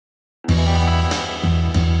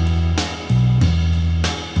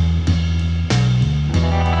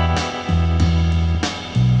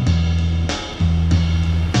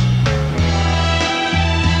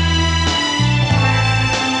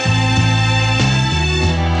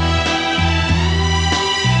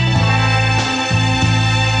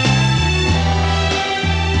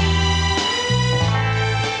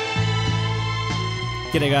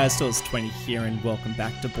G'day guys, Tools20 here and welcome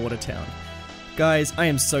back to Bordertown. Guys, I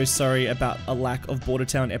am so sorry about a lack of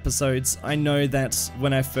Bordertown episodes. I know that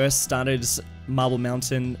when I first started Marble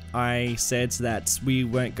Mountain, I said that we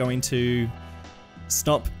weren't going to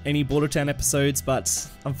stop any Bordertown episodes,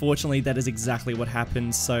 but unfortunately that is exactly what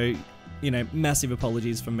happened, so, you know, massive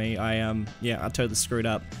apologies from me. I totally screwed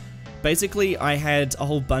up. Basically, I had a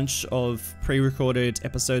whole bunch of pre-recorded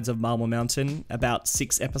episodes of Marble Mountain, about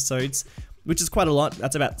 6 episodes, which is quite a lot.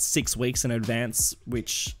 That's about 6 weeks in advance,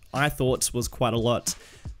 which I thought was quite a lot.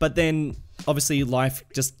 But then, obviously, life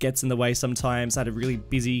just gets in the way sometimes. I had a really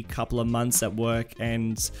busy couple of months at work,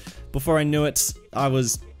 and before I knew it, I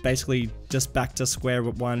was basically just back to square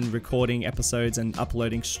one, recording episodes and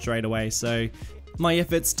uploading straight away. So my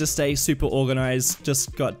efforts to stay super organized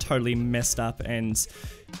just got totally messed up, and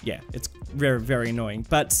yeah, it's very, very annoying.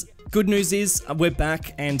 But good news is we're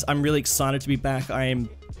back, and I'm really excited to be back. I am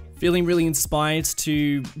feeling really inspired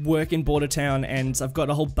to work in Bordertown, and I've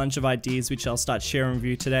got a whole bunch of ideas which I'll start sharing with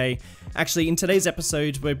you today. Actually, in today's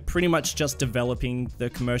episode, we're pretty much just developing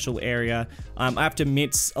the commercial area. I have to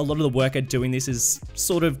admit, a lot of the work at doing this is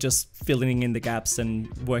sort of just filling in the gaps and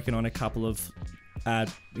working on a couple of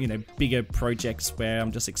bigger projects where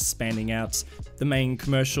I'm just expanding out the main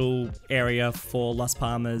commercial area for Las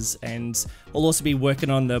Palmas, and I'll also be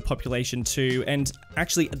working on the population too. And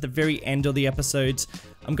actually, at the very end of the episode,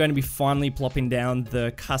 I'm going to be finally plopping down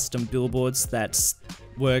the custom billboards that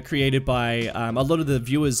were created by a lot of the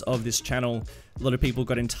viewers of this channel. A lot of people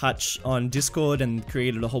got in touch on Discord and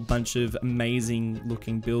created a whole bunch of amazing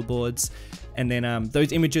looking billboards. And then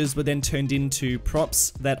those images were then turned into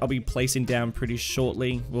props that I'll be placing down pretty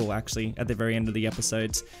shortly. Well, actually, at the very end of the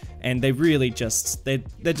episodes. And they really just, they're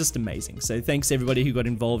just amazing. So thanks to everybody who got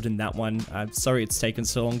involved in that one. Sorry it's taken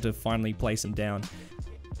so long to finally place them down.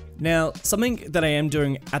 Now, something that I am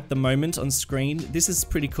doing at the moment on screen, this is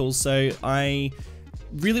pretty cool. So I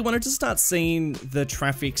really wanted to start seeing the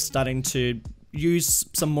traffic starting to use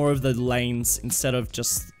some more of the lanes instead of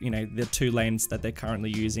just, you know, the 2 lanes that they're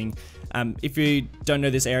currently using. If you don't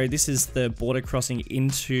know this area, this is the border crossing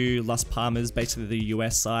into Las Palmas, basically the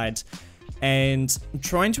US side, and I'm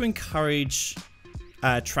trying to encourage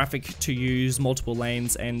traffic to use multiple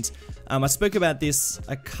lanes. And I spoke about this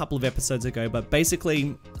a couple of episodes ago, but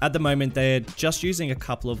basically at the moment they're just using a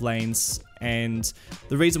couple of lanes, and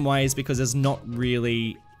the reason why is because there's not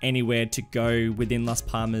really anywhere to go within Las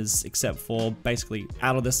Palmas except for basically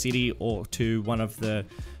out of the city or to one of the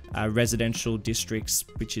residential districts,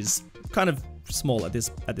 which is kind of small at this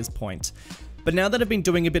point. But now that I've been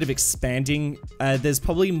doing a bit of expanding, there's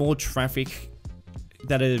probably more traffic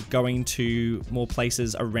that are going to more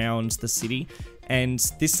places around the city, and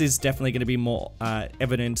this is definitely going to be more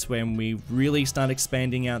evident when we really start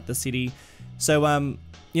expanding out the city. So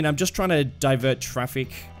you know, I'm just trying to divert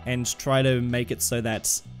traffic and try to make it so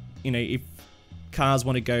that, you know, if cars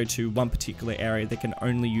want to go to one particular area, they can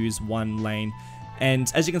only use one lane. And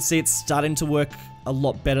as you can see, it's starting to work a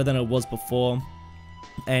lot better than it was before,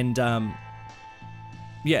 and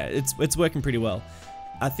yeah, it's working pretty well.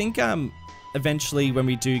 I think eventually, when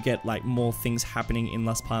we do get like more things happening in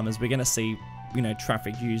Las Palmas, we're gonna see, you know,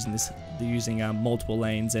 traffic using multiple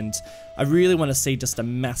lanes, and I really want to see just a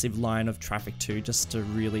massive line of traffic too, just to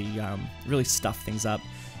really stuff things up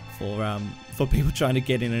for people trying to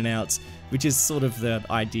get in and out, which is sort of the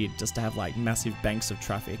idea, just to have like massive banks of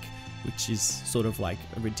traffic, which is sort of like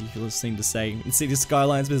a ridiculous thing to say in city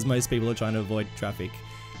skylines because most people are trying to avoid traffic.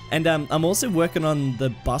 And I'm also working on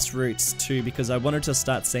the bus routes too, because I wanted to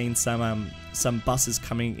start seeing some buses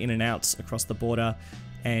coming in and out across the border,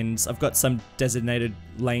 and I've got some designated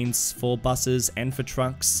lanes for buses and for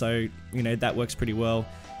trucks, so, you know, that works pretty well.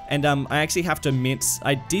 And I actually have to admit,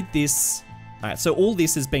 I did this. So all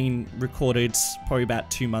this has been recorded probably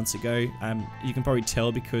about 2 months ago. You can probably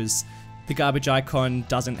tell because the garbage icon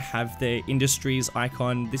doesn't have the industries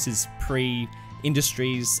icon. This is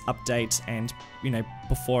pre-industries update, and, you know,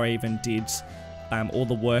 before I even did all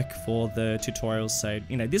the work for the tutorials. So,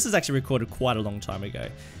 you know, this is actually recorded quite a long time ago.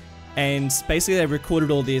 And basically I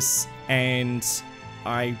recorded all this, and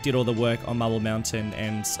I did all the work on Marble Mountain,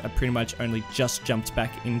 and I pretty much only just jumped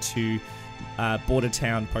back into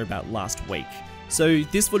Bordertown probably about last week. So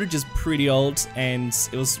this footage is pretty old, and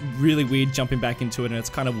it was really weird jumping back into it, and it's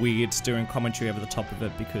kind of weird doing commentary over the top of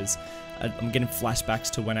it because I'm getting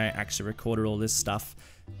flashbacks to when I actually recorded all this stuff.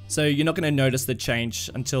 So you're not going to notice the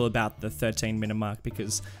change until about the 13-minute mark,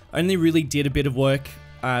 because I only really did a bit of work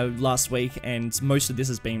last week, and most of this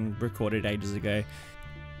has been recorded ages ago.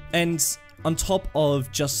 And on top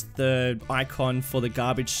of just the icon for the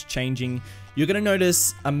garbage changing, you're going to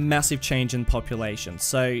notice a massive change in population.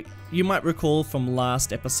 So you might recall from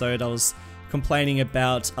last episode I was complaining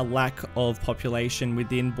about a lack of population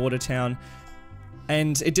within Bordertown,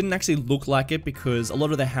 and it didn't actually look like it because a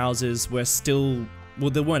lot of the houses were still, well,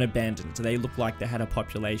 they weren't abandoned, they looked like they had a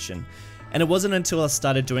population. And it wasn't until I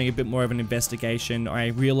started doing a bit more of an investigation I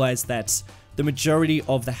realized that the majority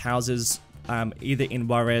of the houses either in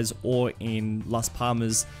Juarez or in Las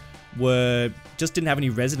Palmas just didn't have any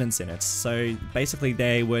residents in it. So basically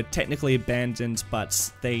they were technically abandoned,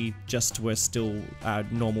 but they just were still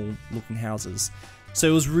normal looking houses. So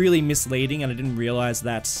it was really misleading, and I didn't realize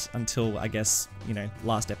that until, I guess, you know,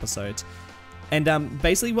 last episode. And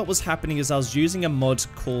basically what was happening is I was using a mod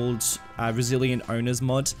called Resilient Owners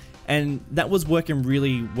Mod, and that was working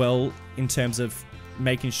really well in terms of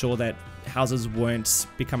making sure that houses weren't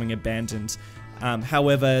becoming abandoned.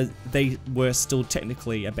 However, they were still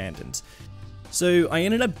technically abandoned. So I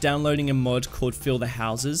ended up downloading a mod called Fill the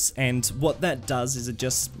Houses, and what that does is it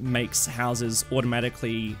just makes houses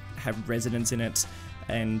automatically have residents in it,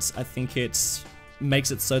 and I think it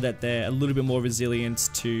makes it so that they're a little bit more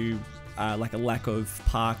resilient to like a lack of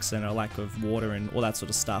parks and a lack of water and all that sort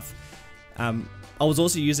of stuff. I was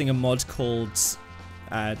also using a mod called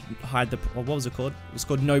what was it called? It was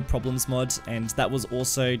called No Problems Mod, and that was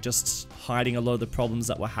also just hiding a lot of the problems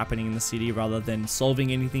that were happening in the city rather than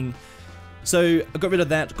solving anything. So I got rid of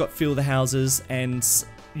that, got Fill the Houses, and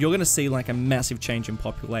you're going to see like a massive change in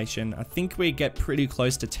population. I think we get pretty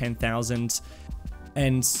close to 10,000,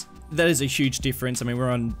 and that is a huge difference. I mean, we're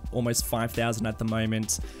on almost 5,000 at the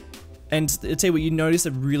moment. And to tell you what, you notice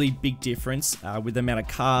a really big difference with the amount of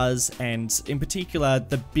cars, and in particular,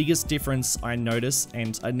 the biggest difference I notice,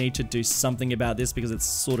 and I need to do something about this because it's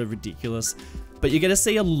sort of ridiculous, but you're going to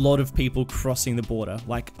see a lot of people crossing the border,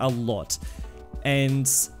 like a lot.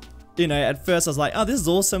 And, you know, at first I was like, oh, this is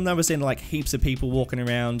awesome. Then we're seeing like heaps of people walking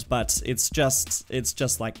around, but it's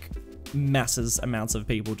just like masses amounts of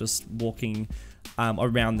people just walking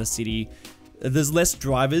around the city. There's less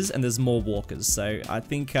drivers and there's more walkers, so I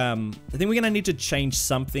think we're gonna need to change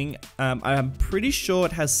something. I'm pretty sure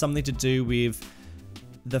it has something to do with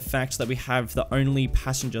the fact that we have the only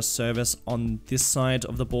passenger service on this side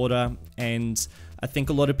of the border, and I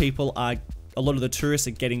think a lot of the tourists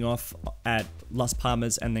are getting off at Las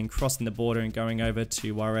Palmas and then crossing the border and going over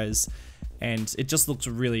to Juarez, and it just looks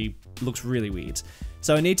really weird.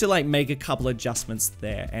 So I need to like make a couple adjustments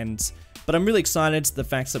there, but I'm really excited the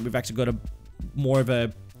fact that we've actually got more of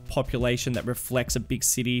a population that reflects a big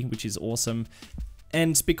city, which is awesome.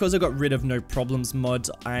 And because I got rid of No Problems Mod,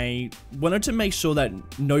 I wanted to make sure that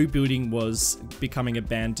no building was becoming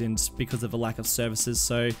abandoned because of a lack of services.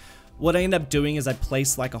 So what I ended up doing is I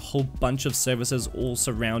placed like a whole bunch of services all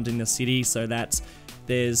surrounding the city so that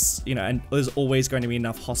there's, you know, and there's always going to be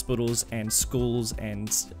enough hospitals and schools,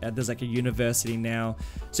 and there's like a university now.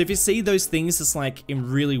 So if you see those things just like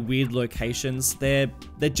in really weird locations, they're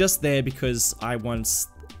just there because I want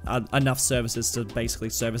enough services to basically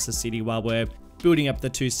service the city while we're building up the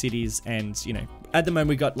two cities. And, you know, at the moment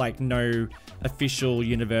we got like no official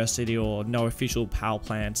university or no official power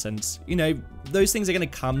plants, and, you know, those things are going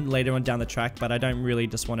to come later on down the track, but I don't really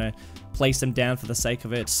just want to place them down for the sake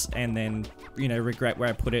of it and then, you know, regret where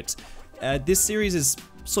I put it. This series is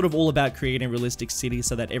sort of all about creating a realistic city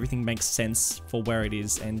so that everything makes sense for where it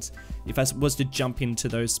is, and if I was to jump into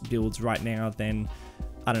those builds right now, then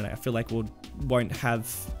I don't know, I feel like we won't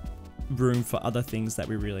have room for other things that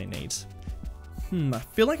we really need. I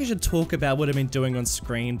feel like I should talk about what I've been doing on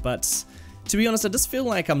screen, but to be honest, I just feel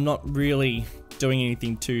like I'm not really doing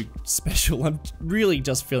anything too special. I'm really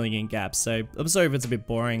just filling in gaps, so I'm sorry if it's a bit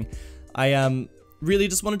boring. I really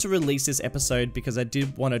just wanted to release this episode because I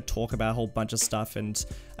did want to talk about a whole bunch of stuff, and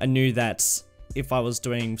I knew that if I was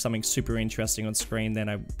doing something super interesting on screen, then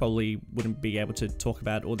I probably wouldn't be able to talk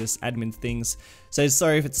about all this admin things. So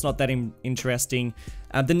sorry if it's not that interesting.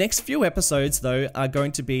 The next few episodes, though, are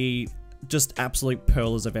going to be just absolute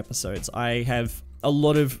pearls of episodes. I have a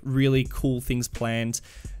lot of really cool things planned.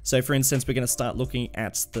 So for instance, we're going to start looking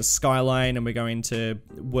at the skyline, and we're going to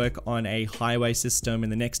work on a highway system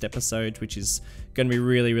in the next episode, which is going to be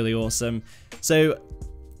really awesome. So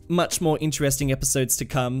much more interesting episodes to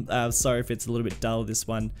come. Sorry if it's a little bit dull, this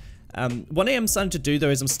one. What I am starting to do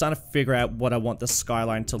though is I'm starting to figure out what I want the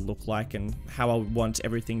skyline to look like and how I want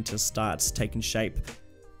everything to start taking shape.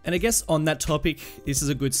 And I guess on that topic, this is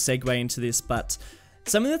a good segue into this, but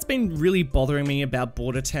something that's been really bothering me about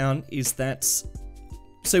Bordertown is that,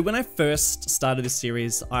 so when I first started this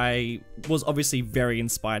series, I was obviously very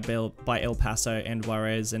inspired by El Paso and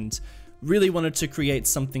Juarez, and really wanted to create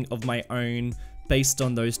something of my own based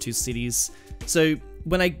on those two cities. So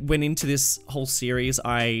when I went into this whole series,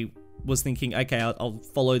 I was thinking, okay, I'll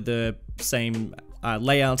follow the same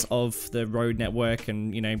layout of the road network,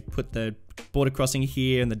 and you know, put the border crossing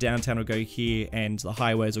here, and the downtown will go here, and the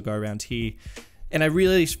highways will go around here. And I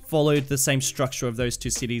really followed the same structure of those two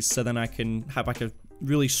cities, so then I can have like a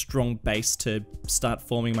really strong base to start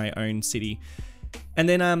forming my own city. And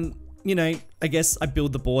then you know, I guess I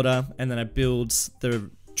build the border, and then I build the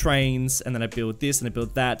trains, and then I build this, and I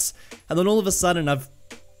build that, and then all of a sudden I've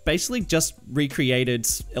basically just recreated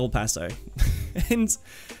El Paso. And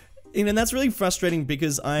you know, that's really frustrating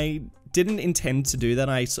because I didn't intend to do that.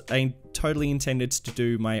 I totally intended to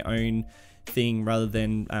do my own thing rather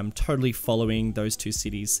than totally following those two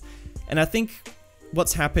cities. And I think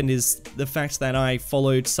what's happened is the fact that I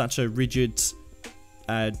followed such a rigid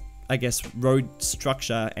I guess road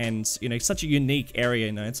structure, and you know, such a unique area.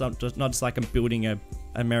 You know, it's not just like I'm building a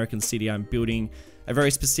American city, I'm building a very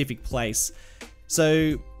specific place.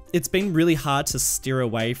 So it's been really hard to steer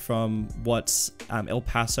away from what El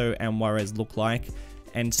Paso and Juarez look like,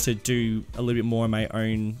 and to do a little bit more of my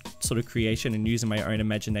own sort of creation and using my own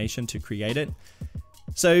imagination to create it.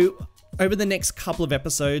 So over the next couple of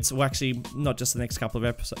episodes, well actually not just the next couple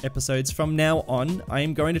of episodes, from now on I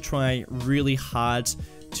am going to try really hard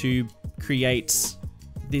to create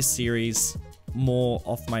this series more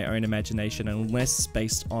off my own imagination and less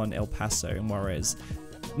based on El Paso and Juarez.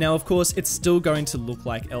 Now, of course, it's still going to look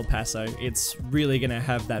like El Paso. It's really going to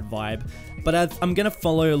have that vibe, but I'm going to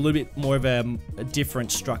follow a little bit more of a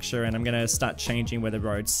different structure, and I'm going to start changing where the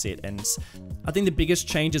roads sit. And I think the biggest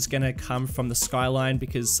change is going to come from the skyline,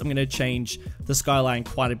 because I'm going to change the skyline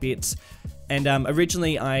quite a bit. And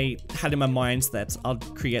originally I had in my mind that I'll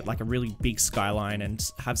create like a really big skyline and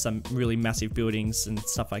have some really massive buildings and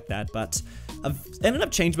stuff like that. But I've ended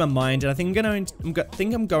up changing my mind, and I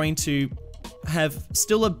think I'm going to have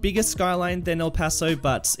still a bigger skyline than El Paso,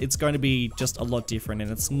 but it's going to be just a lot different,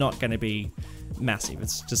 and it's not going to be massive.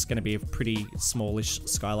 It's just going to be a pretty smallish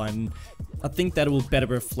skyline. I think that it will better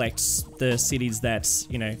reflect the cities that,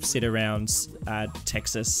 you know, sit around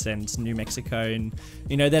Texas and New Mexico, and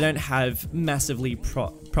you know, they don't have massively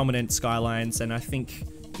prominent skylines. And I think,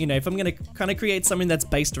 you know, if I'm going to kind of create something that's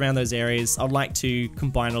based around those areas, I'd like to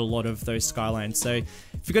combine a lot of those skylines. So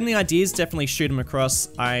if you've got any ideas, definitely shoot them across.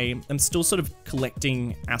 I am still sort of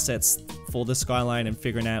collecting assets for the skyline and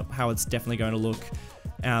figuring out how it's definitely going to look.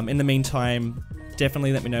 In the meantime,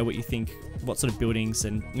 definitely let me know what you think, what sort of buildings,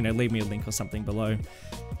 and you know, leave me a link or something below.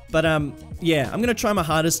 But yeah, I'm going to try my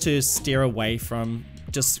hardest to steer away from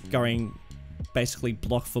just going basically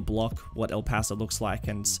block for block what El Paso looks like,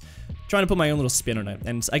 and trying to put my own little spin on it.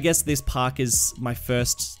 And I guess this park is my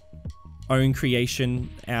first own creation.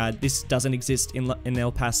 This doesn't exist in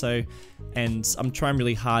El Paso, and I'm trying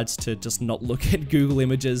really hard to just not look at Google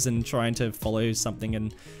Images and trying to follow something.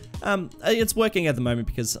 And it's working at the moment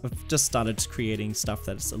because I've just started creating stuff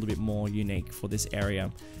that's a little bit more unique for this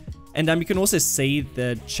area. And you can also see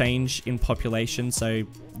the change in population. So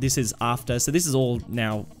this is after, so this is all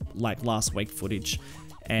now like last week footage,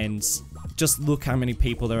 and just look how many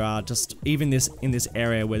people there are just even in this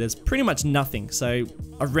area where there's pretty much nothing. So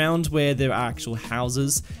around where there are actual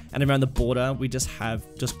houses and around the border, we just have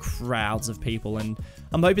just crowds of people. And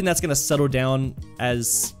I'm hoping that's going to settle down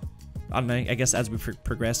as, I don't know, I guess as we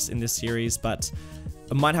progress in this series, but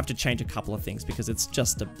I might have to change a couple of things because it's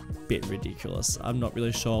just a bit ridiculous. I'm not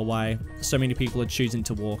really sure why so many people are choosing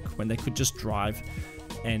to walk when they could just drive.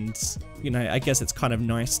 And, you know, I guess it's kind of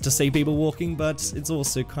nice to see people walking, but it's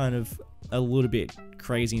also kind of a little bit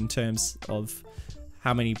crazy in terms of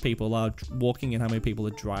how many people are walking and how many people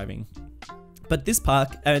are driving. But this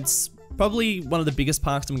park, it's probably one of the biggest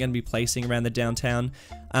parks I'm going to be placing around the downtown.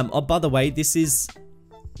 Oh, by the way, this is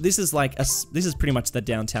pretty much the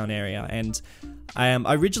downtown area, and I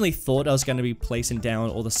originally thought I was going to be placing down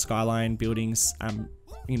all the skyline buildings,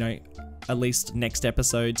 you know, at least next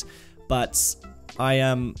episode, but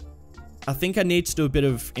I think I need to do a bit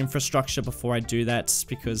of infrastructure before I do that,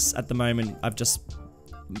 because at the moment I've just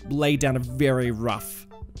laid down a very rough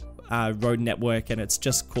road network, and it's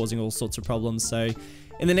just causing all sorts of problems. So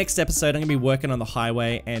in the next episode, I'm going to be working on the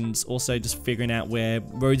highway and also just figuring out where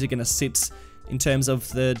roads are going to sit in terms of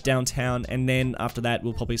the downtown, and then after that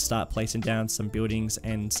we'll probably start placing down some buildings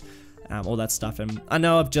and all that stuff. And I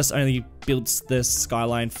know I've just only built the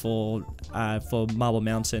skyline for Marble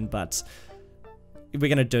Mountain, but we're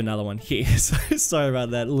gonna do another one here. So sorry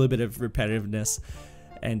about that, a little bit of repetitiveness,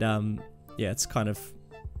 and yeah, it's kind of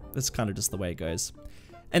just the way it goes.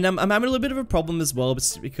 And I'm having a little bit of a problem as well,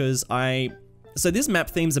 because I So this map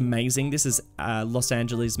theme's amazing. This is Los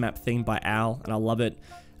Angeles map theme by Al, and I love it.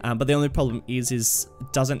 But the only problem is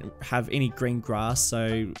it doesn't have any green grass,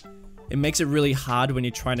 so it makes it really hard when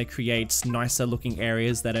you're trying to create nicer looking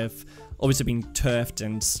areas that have obviously been turfed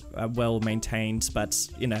and well maintained, but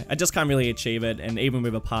you know, I just can't really achieve it. And even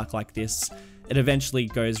with a park like this, it eventually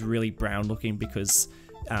goes really brown looking because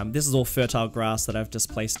this is all fertile grass that I've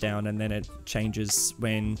just placed down, and then it changes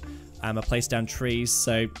when I place down trees.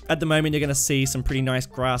 So at the moment you're going to see some pretty nice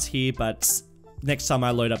grass here, but next time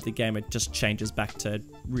I load up the game it just changes back to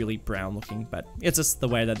really brown looking, but it's just the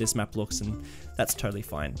way that this map looks, and that's totally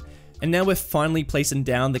fine. And now we're finally placing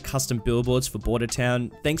down the custom billboards for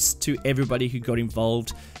Bordertown. Thanks to everybody who got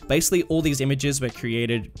involved. Basically all these images were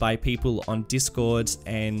created by people on Discord,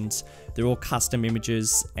 and they're all custom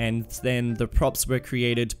images, and then the props were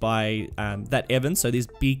created by that Evan. So these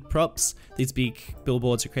big props, these big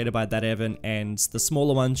billboards are created by that Evan, and the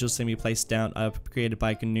smaller ones you'll see me place down are created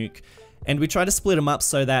by Ganook. And we try to split them up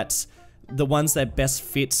so that the ones that best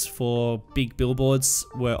fit for big billboards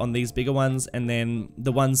were on these bigger ones, and then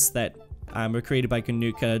the ones that were created by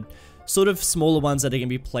Ganook are sort of smaller ones that are going to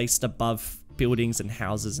be placed above buildings and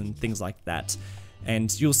houses and things like that.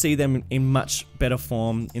 And you'll see them in much better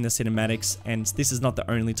form in the cinematics, and this is not the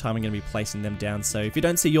only time I'm going to be placing them down. So if you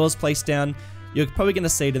don't see yours placed down, you're probably going to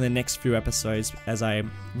see it in the next few episodes as I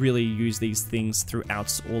really use these things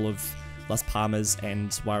throughout all of Las Palmas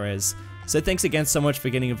and Juarez. So thanks again so much for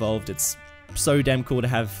getting involved. It's so damn cool to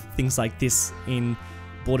have things like this in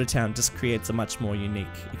Bordertown. Just creates a much more unique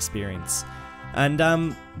experience. And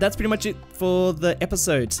that's pretty much it for the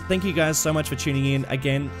episode. Thank you guys so much for tuning in.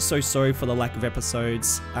 Again, so sorry for the lack of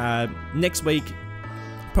episodes. Next week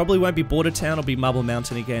probably won't be Bordertown, it'll be Marble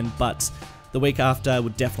Mountain again, but the week after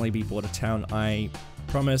would definitely be Bordertown. I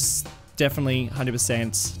promise, definitely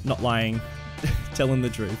 100%, not lying, telling the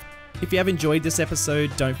truth. If you have enjoyed this episode,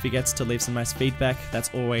 don't forget to leave some nice feedback. That's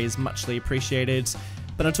always muchly appreciated.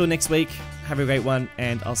 But until next week, have a great one,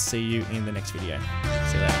 and I'll see you in the next video.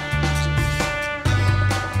 See you later.